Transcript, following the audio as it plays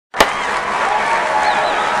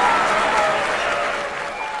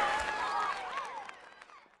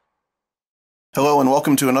Hello and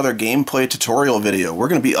welcome to another gameplay tutorial video. We're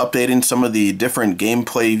going to be updating some of the different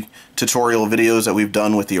gameplay tutorial videos that we've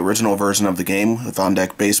done with the original version of the game with On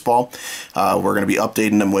Deck Baseball. We're going to be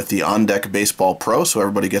updating them with the On Deck Baseball Pro so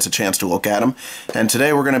everybody gets a chance to look at them. And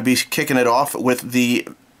today we're going to be kicking it off with the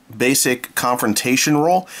basic confrontation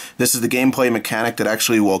roll. This is the gameplay mechanic that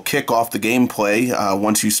actually will kick off the gameplay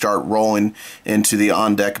once you start rolling into the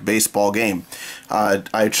On Deck Baseball game.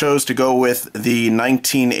 I chose to go with the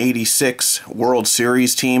 1986 World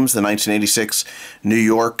Series teams, the 1986 New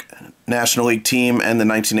York National League team and the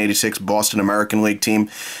 1986 Boston American League team.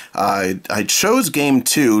 I chose Game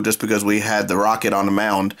 2 just because we had the Rocket on the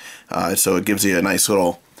mound, so it gives you a nice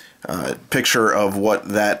little picture of what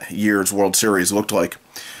that year's World Series looked like.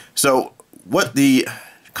 So what the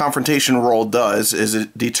confrontation roll does is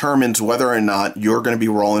it determines whether or not you're going to be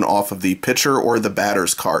rolling off of the pitcher or the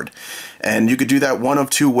batter's card. And you could do that one of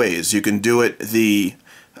two ways. You can do it the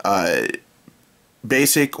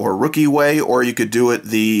basic or rookie way, or you could do it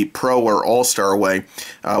the pro or all-star way,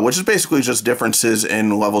 which is basically just differences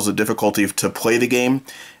in levels of difficulty to play the game.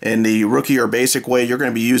 In the rookie or basic way, you're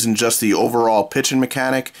going to be using just the overall pitching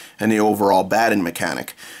mechanic and the overall batting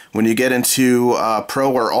mechanic. When you get into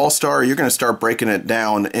pro or all-star, you're going to start breaking it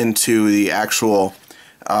down into the actual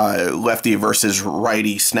lefty versus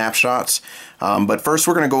righty snapshots. But first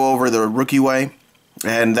we're going to go over the rookie way.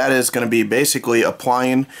 And that is going to be basically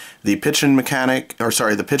applying the pitching mechanic, or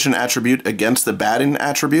sorry, the pitching attribute against the batting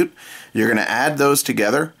attribute. You're going to add those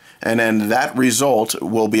together, and then that result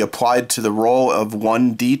will be applied to the roll of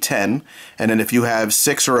 1d10. And then if you have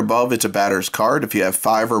 6 or above, it's a batter's card. If you have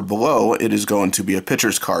 5 or below, it is going to be a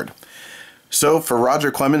pitcher's card. So for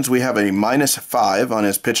Roger Clemens, we have a -5 on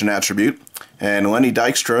his pitching attribute. And Lenny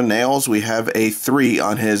Dykstra nails, we have a 3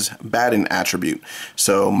 on his batting attribute.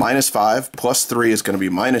 So -5 plus 3 is going to be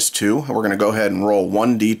 -2. We're going to go ahead and roll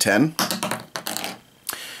 1d10.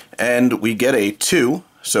 And we get a 2.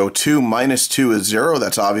 So 2 minus 2 is 0.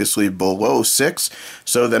 That's obviously below 6.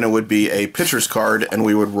 So then it would be a pitcher's card, and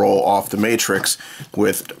we would roll off the matrix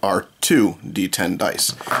with our 2 d10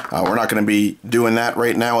 dice. We're not going to be doing that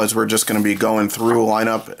right now, as we're just going to be going through a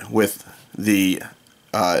lineup with the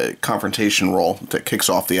confrontation roll that kicks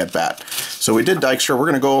off the at-bat. So we did Dykstra. We're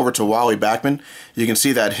going to go over to Wally Backman. You can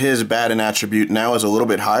see that his batting attribute now is a little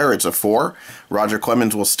bit higher. It's a 4. Roger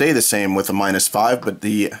Clemens will stay the same with a -5, but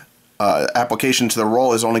the application to the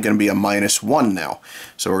roll is only going to be a -1 now.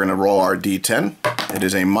 So we're going to roll our d10. It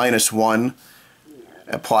is a -1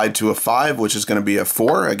 applied to a 5, which is going to be a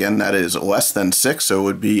 4. Again, that is less than 6, so it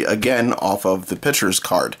would be, again, off of the pitcher's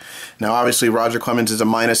card. Now, obviously, Roger Clemens is a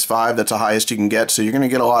 -5. That's the highest you can get, so you're going to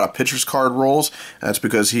get a lot of pitcher's card rolls. That's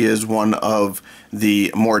because he is one of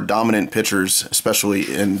the more dominant pitchers,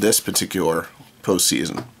 especially in this particular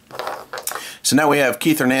postseason. So now we have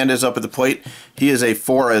Keith Hernandez up at the plate. He is a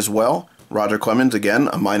 4 as well. Roger Clemens, again,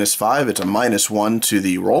 a -5. It's a -1 to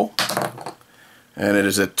the roll. And it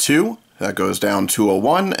is a 2. That goes down to a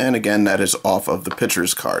 1, and again, that is off of the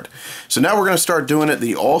pitcher's card. So now we're going to start doing it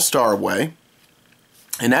the all-star way,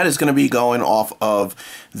 and that is going to be going off of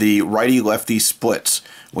the righty-lefty splits.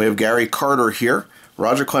 We have Gary Carter here.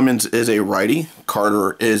 Roger Clemens is a righty.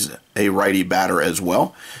 Carter is a righty batter as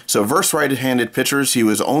well. So versus right-handed pitchers, he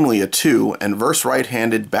was only a 2, and versus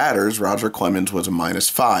right-handed batters, Roger Clemens was a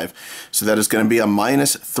 -5. So that is going to be a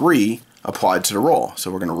 -3 applied to the roll.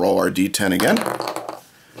 So we're going to roll our d10 again.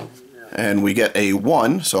 And we get a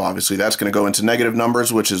 1, so obviously that's going to go into negative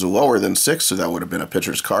numbers, which is lower than 6, so that would have been a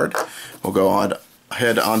pitcher's card. We'll go on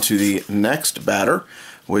ahead onto the next batter,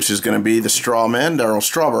 which is going to be the straw man, Darryl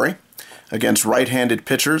Strawberry. Against right-handed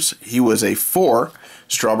pitchers, he was a 4.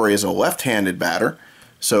 Strawberry is a left-handed batter.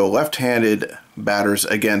 So left-handed batters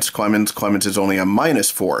against Clemens, Clemens is only a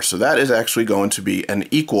 -4, so that is actually going to be an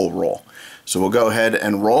equal roll. So we'll go ahead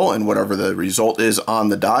and roll, and whatever the result is on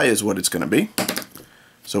the die is what it's going to be.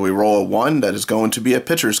 So we roll a 1, that is going to be a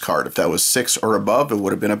pitcher's card. If that was 6 or above, it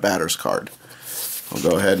would have been a batter's card. We'll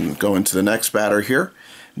go ahead and go into the next batter here.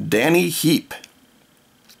 Danny Heap.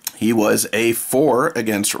 He was a 4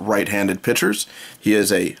 against right-handed pitchers. He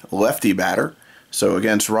is a lefty batter. So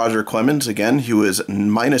against Roger Clemens, again, he was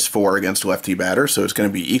 -4 against lefty batter, so it's going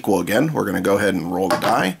to be equal again. We're going to go ahead and roll the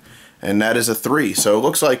die, and that is a 3. So it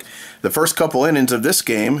looks like the first couple innings of this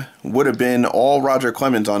game would have been all Roger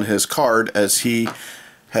Clemens on his card, as he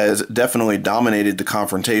has definitely dominated the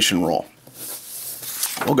confrontation roll.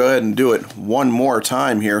 We'll go ahead and do it one more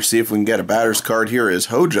time here, see if we can get a batter's card. Here is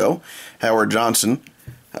Hojo, Howard Johnson,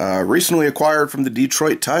 recently acquired from the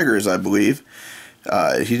Detroit Tigers, I believe.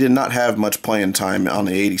 He did not have much playing time on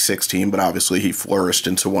the 86 team, but obviously he flourished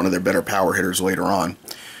into one of their better power hitters later on.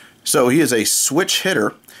 So he is a switch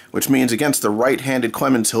hitter which means against the right-handed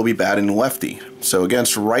Clemens, he'll be batting lefty. So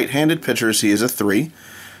against right-handed pitchers, he is a 3.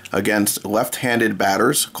 Against left-handed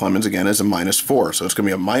batters, Clemens again is a -4. So it's going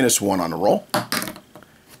to be a -1 on the roll.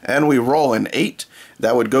 And we roll an 8.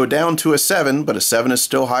 That would go down to a 7, but a 7 is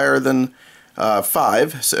still higher than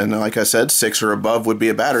 5. And like I said, 6 or above would be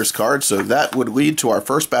a batter's card. So that would lead to our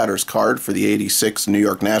first batter's card for the '86 New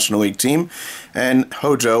York National League team. And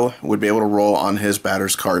Hojo would be able to roll on his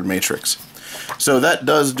batter's card matrix. So that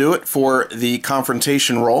does do it for the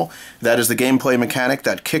confrontation roll. That is the gameplay mechanic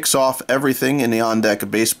that kicks off everything in the on-deck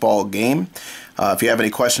baseball game. If you have any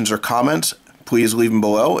questions or comments, please leave them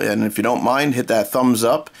below. And if you don't mind, hit that thumbs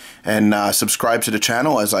up and subscribe to the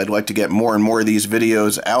channel, as I'd like to get more and more of these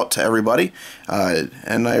videos out to everybody.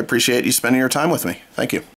 And I appreciate you spending your time with me. Thank you.